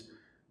Stephen,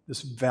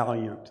 this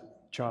valiant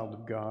child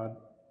of God.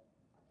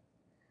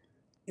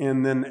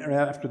 And then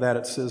after that,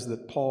 it says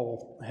that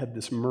Paul had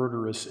this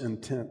murderous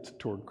intent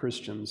toward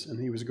Christians, and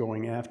he was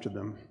going after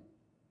them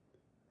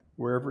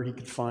wherever he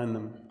could find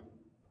them.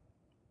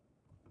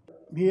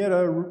 He had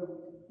a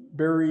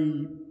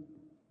very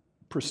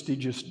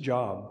prestigious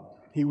job.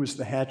 He was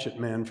the hatchet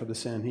man for the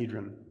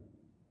Sanhedrin.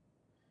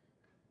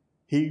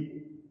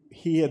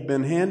 He had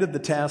been handed the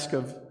task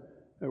of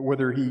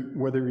whether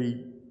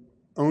he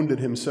owned it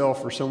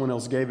himself or someone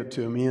else gave it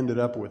to him, he ended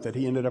up with it.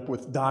 He ended up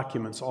with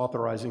documents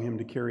authorizing him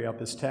to carry out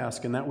this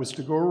task, and that was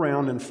to go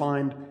around and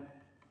find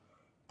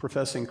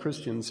professing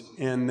Christians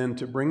and then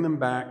to bring them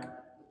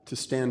back to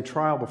stand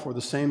trial before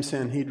the same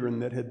Sanhedrin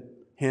that had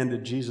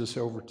handed Jesus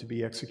over to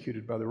be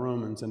executed by the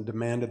Romans and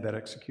demanded that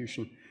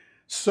execution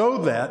so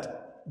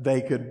that they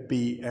could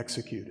be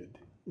executed.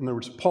 In other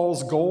words,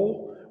 Paul's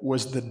goal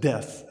was the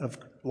death of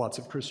lots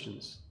of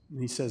Christians.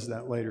 And he says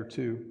that later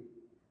too.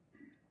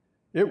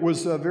 It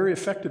was a very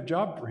effective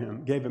job for him.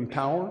 It gave him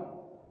power,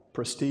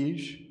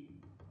 prestige,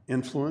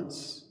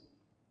 influence.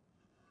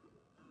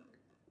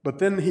 But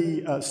then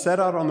he set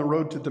out on the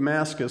road to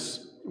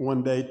Damascus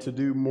one day to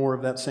do more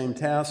of that same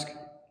task,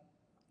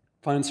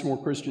 find some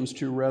more Christians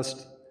to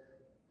arrest.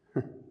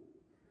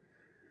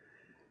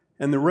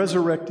 And the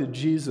resurrected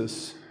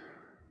Jesus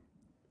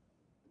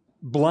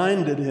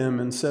blinded him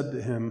and said to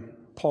him,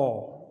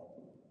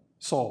 Paul,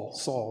 Saul,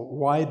 Saul,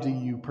 why do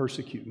you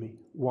persecute me?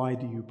 Why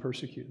do you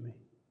persecute me?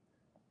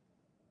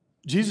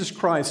 Jesus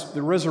Christ,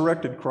 the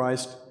resurrected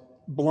Christ,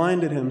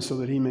 blinded him so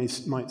that he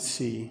might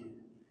see.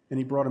 And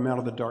he brought him out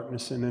of the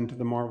darkness and into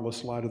the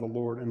marvelous light of the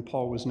Lord. And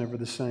Paul was never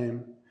the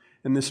same.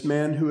 And this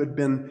man who had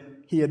been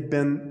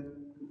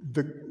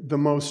the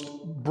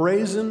most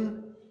brazen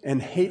and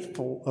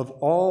hateful of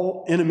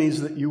all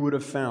enemies that you would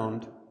have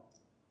found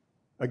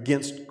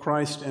against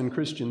Christ and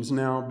Christians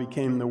now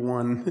became the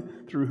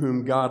one through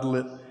whom God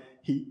lit.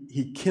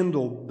 He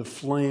kindled the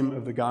flame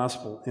of the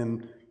gospel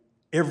in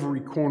every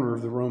corner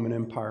of the Roman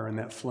Empire, and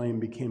that flame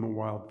became a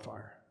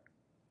wildfire.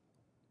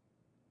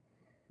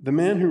 The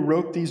man who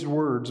wrote these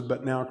words,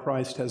 but now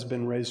Christ has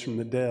been raised from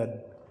the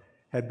dead,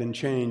 had been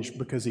changed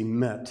because he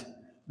met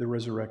the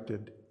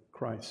resurrected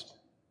Christ.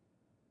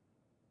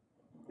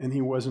 And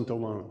he wasn't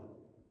alone.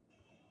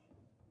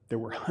 There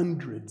were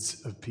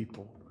hundreds of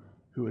people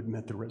who had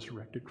met the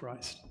resurrected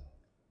Christ.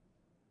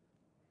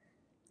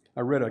 I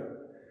read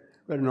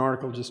an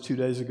article just 2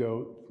 days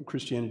ago,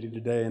 Christianity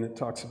Today, and it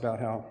talks about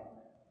how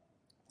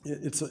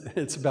it's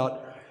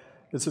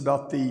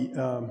about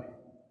the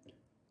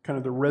kind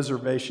of the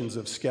reservations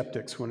of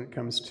skeptics when it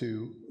comes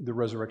to the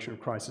resurrection of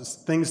Christ. It's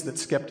things that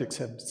skeptics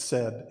have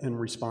said in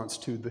response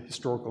to the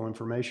historical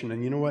information.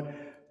 And you know what?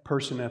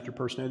 Person after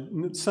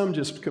person, some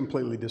just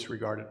completely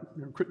disregarded.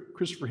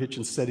 Christopher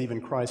Hitchens said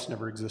even Christ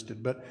never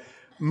existed. But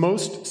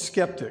most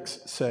skeptics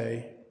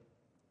say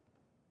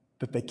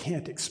that they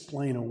can't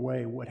explain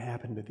away what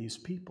happened to these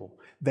people.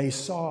 They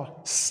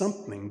saw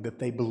something that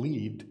they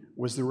believed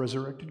was the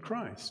resurrected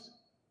Christ.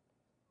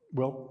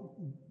 Well,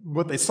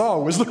 what they saw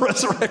was the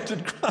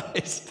resurrected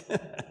Christ,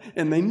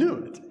 and they knew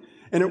it.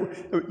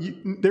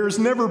 And there's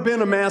never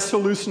been a mass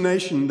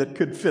hallucination that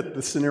could fit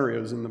the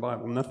scenarios in the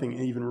Bible, nothing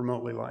even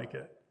remotely like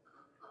it.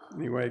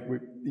 Anyway,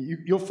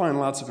 you'll find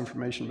lots of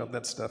information about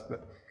that stuff,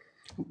 but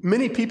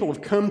many people have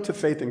come to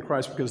faith in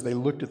Christ because they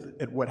looked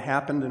at what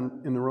happened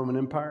in the Roman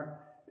Empire,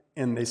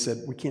 And they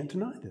said, we can't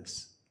deny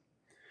this.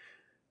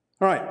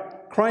 All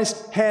right,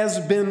 Christ has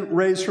been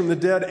raised from the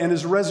dead, and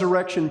his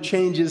resurrection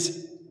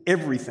changes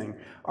everything.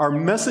 Our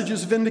message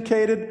is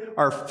vindicated.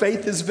 Our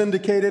faith is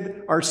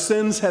vindicated. Our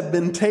sins have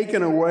been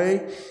taken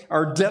away.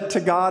 Our debt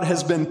to God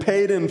has been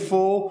paid in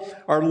full.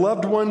 Our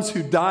loved ones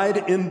who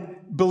died in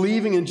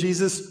believing in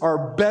Jesus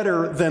are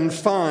better than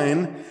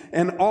fine.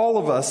 And all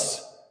of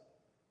us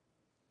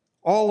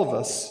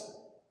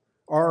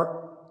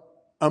are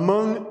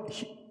among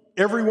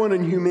everyone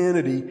in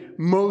humanity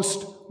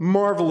most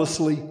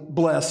marvelously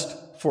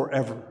blessed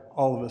forever.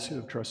 All of us who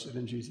have trusted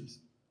in Jesus.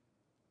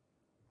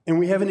 And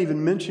we haven't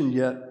even mentioned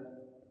yet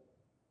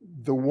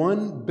the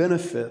one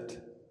benefit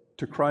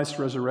to Christ's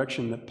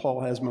resurrection that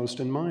Paul has most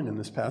in mind in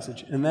this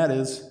passage, and that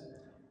is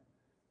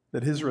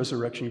that his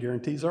resurrection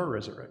guarantees our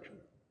resurrection.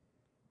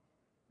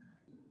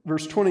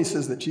 Verse 20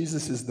 says that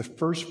Jesus is the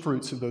first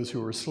fruits of those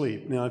who are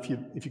asleep. Now, if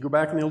you go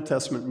back in the Old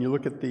Testament and you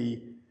look at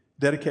the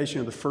dedication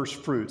of the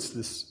first fruits,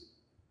 this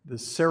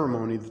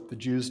ceremony that the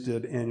Jews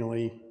did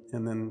annually,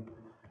 and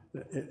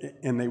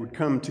they would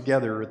come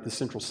together at the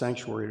central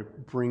sanctuary to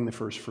bring the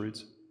first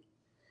fruits.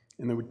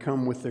 And they would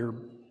come with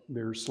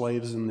their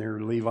slaves and their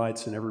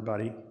Levites and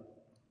everybody.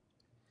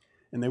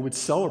 And they would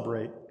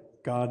celebrate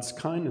God's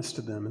kindness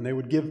to them. And they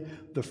would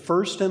give the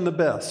first and the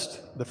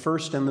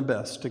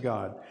best to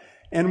God.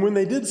 And when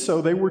they did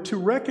so, they were to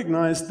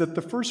recognize that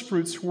the first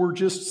fruits were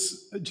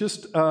just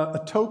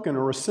a token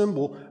or a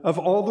symbol of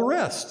all the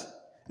rest.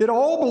 It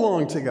all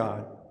belonged to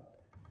God.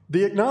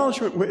 The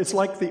acknowledgement, it's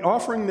like the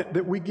offering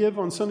that we give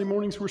on Sunday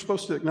mornings. We're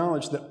supposed to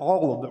acknowledge that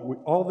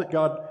all that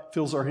God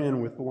fills our hand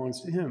with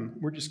belongs to him.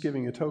 We're just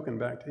giving a token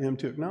back to him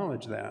to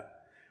acknowledge that.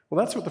 Well,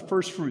 that's what the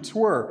first fruits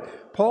were.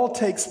 Paul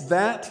takes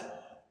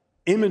that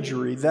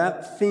imagery,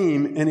 that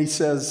theme, and he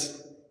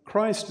says,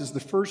 Christ is the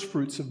first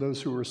fruits of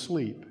those who are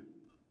asleep.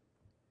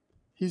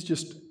 He's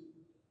just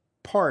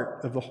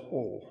part of the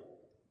whole,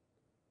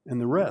 and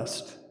the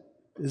rest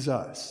is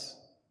us.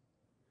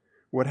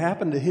 What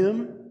happened to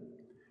him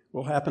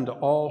will happen to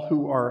all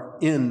who are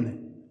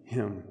in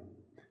him.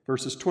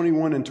 Verses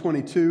 21 and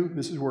 22,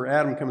 this is where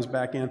Adam comes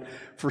back in.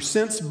 For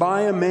since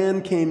by a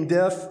man came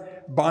death,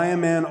 by a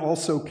man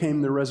also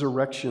came the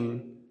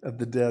resurrection of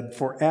the dead.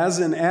 For as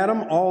in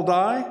Adam all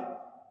die,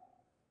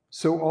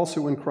 so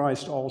also in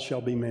Christ all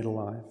shall be made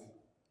alive.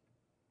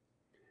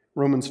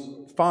 Romans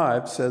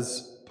 5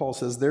 says, Paul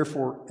says,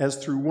 therefore, as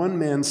through one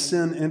man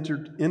sin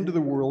entered into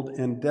the world,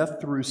 and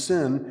death through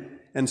sin,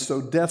 and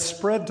so death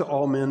spread to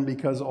all men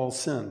because all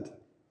sinned.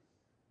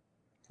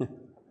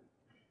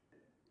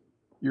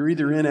 You're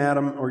either in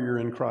Adam or you're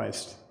in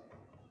Christ.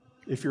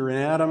 If you're in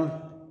Adam,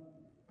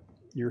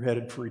 you're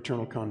headed for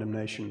eternal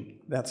condemnation.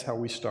 That's how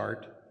we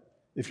start.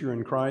 If you're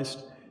in Christ,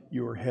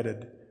 you are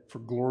headed for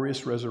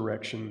glorious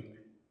resurrection,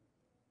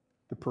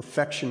 the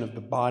perfection of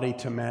the body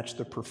to match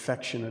the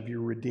perfection of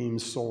your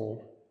redeemed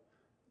soul,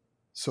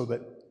 so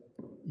that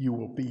you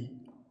will be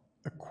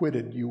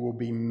acquitted, you will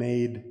be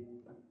made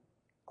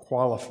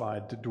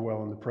qualified to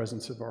dwell in the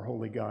presence of our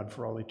holy God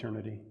for all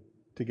eternity,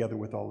 together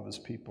with all of his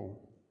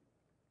people.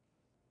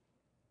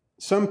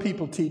 Some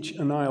people teach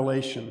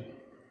annihilation.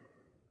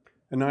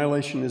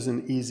 Annihilation is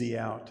an easy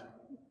out,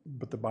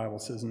 but the Bible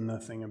says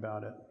nothing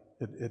about it.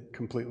 It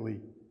completely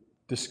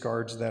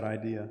discards that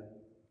idea.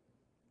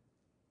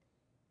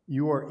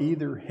 You are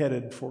either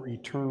headed for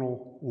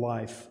eternal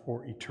life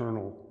or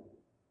eternal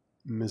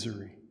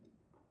misery.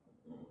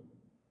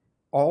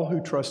 All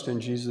who trust in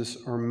Jesus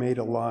are made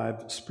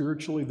alive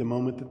spiritually the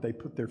moment that they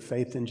put their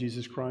faith in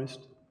Jesus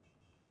Christ,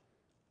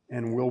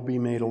 and will be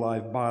made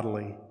alive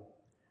bodily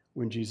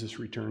when Jesus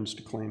returns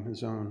to claim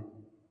his own.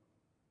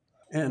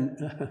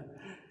 And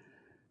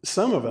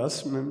some of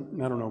us, I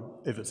don't know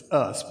if it's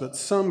us, but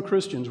some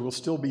Christians will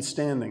still be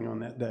standing on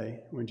that day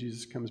when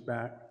Jesus comes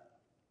back.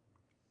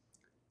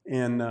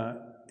 And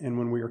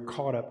when we are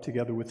caught up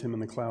together with him in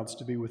the clouds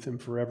to be with him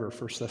forever,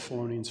 1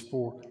 Thessalonians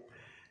 4.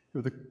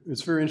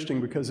 It's very interesting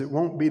because it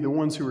won't be the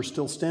ones who are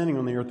still standing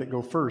on the earth that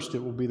go first.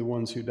 It will be the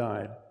ones who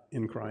died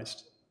in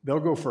Christ. They'll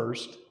go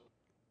first.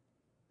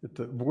 At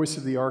the voice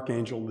of the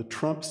archangel,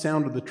 the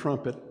sound of the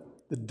trumpet,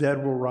 the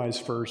dead will rise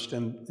first.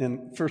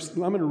 And first, I'm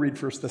going to read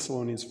 1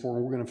 Thessalonians 4,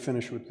 and we're going to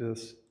finish with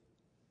this.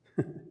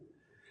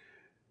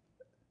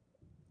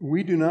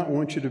 We do not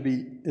want you to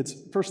be, it's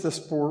 1 Thess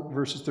 4,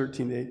 verses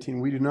 13 to 18.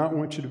 We do not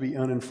want you to be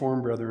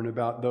uninformed, brethren,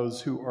 about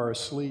those who are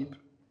asleep,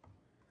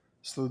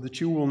 so that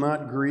you will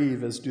not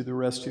grieve as do the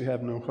rest who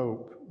have no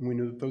hope. We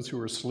know that those who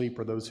are asleep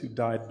are those who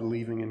died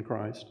believing in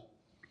Christ.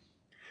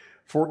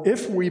 For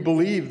if we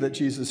believe that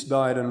Jesus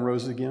died and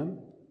rose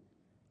again,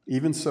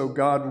 even so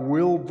God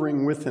will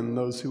bring with him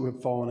those who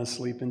have fallen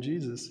asleep in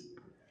Jesus.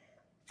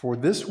 For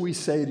this we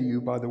say to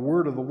you by the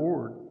word of the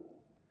Lord,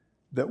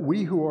 that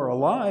we who are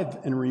alive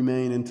and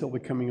remain until the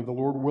coming of the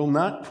Lord will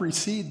not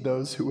precede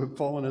those who have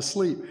fallen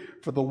asleep.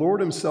 For the Lord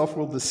himself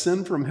will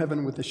descend from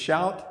heaven with a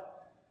shout,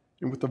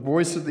 and with the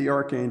voice of the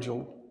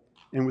archangel,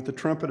 and with the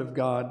trumpet of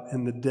God,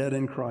 and the dead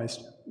in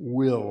Christ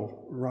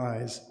will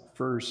rise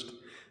first.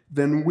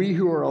 Then we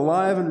who are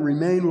alive and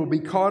remain will be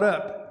caught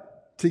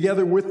up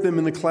together with them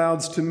in the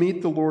clouds to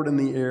meet the Lord in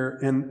the air,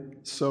 and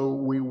so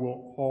we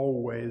will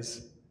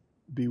always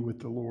be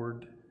with the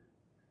Lord.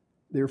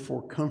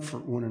 Therefore,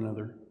 comfort one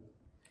another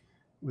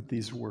with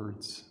these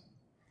words.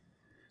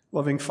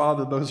 Loving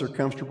Father, those are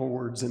comfortable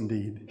words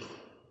indeed.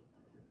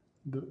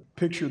 The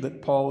picture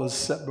that Paul has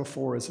set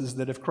before us is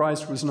that if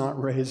Christ was not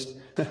raised,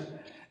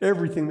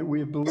 everything that we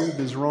have believed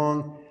is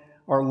wrong.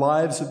 Our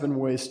lives have been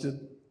wasted.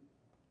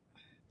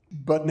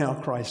 But now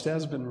Christ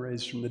has been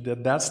raised from the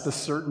dead. That's the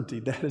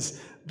certainty.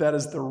 That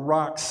is the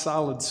rock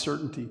solid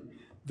certainty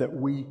that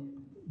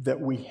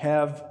we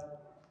have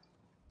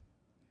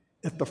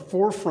at the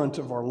forefront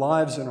of our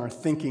lives and our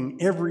thinking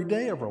every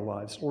day of our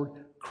lives. Lord,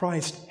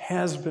 Christ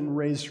has been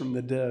raised from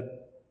the dead,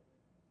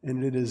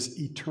 and it is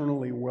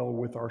eternally well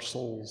with our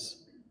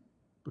souls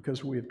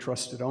because we have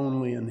trusted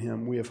only in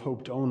Him. We have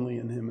hoped only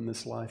in Him in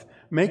this life.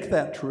 Make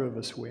that true of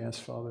us, we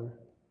ask, Father.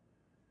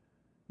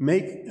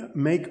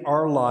 Make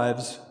our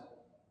lives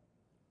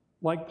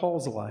like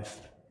Paul's life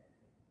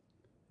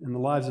and the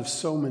lives of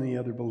so many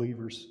other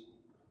believers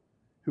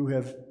who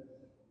have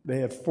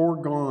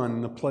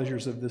foregone the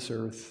pleasures of this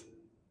earth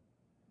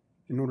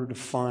in order to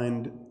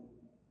find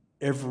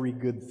every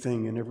good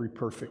thing and every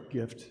perfect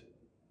gift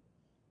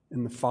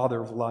in the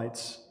Father of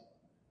lights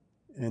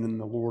and in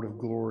the Lord of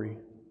glory,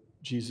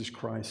 Jesus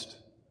Christ,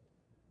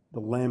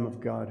 the Lamb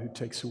of God who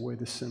takes away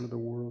the sin of the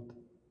world.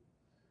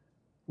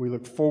 We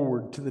look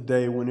forward to the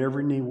day when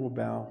every knee will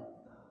bow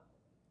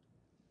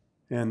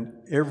and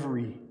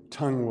every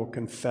tongue will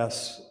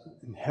confess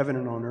in heaven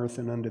and on earth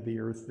and under the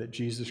earth that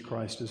Jesus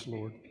Christ is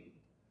Lord,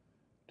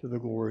 to the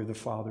glory of the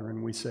Father.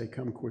 And we say,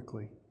 come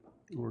quickly,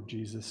 Lord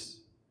Jesus.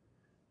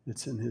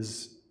 It's in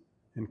His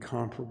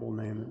incomparable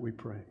name that we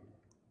pray.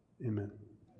 Amen.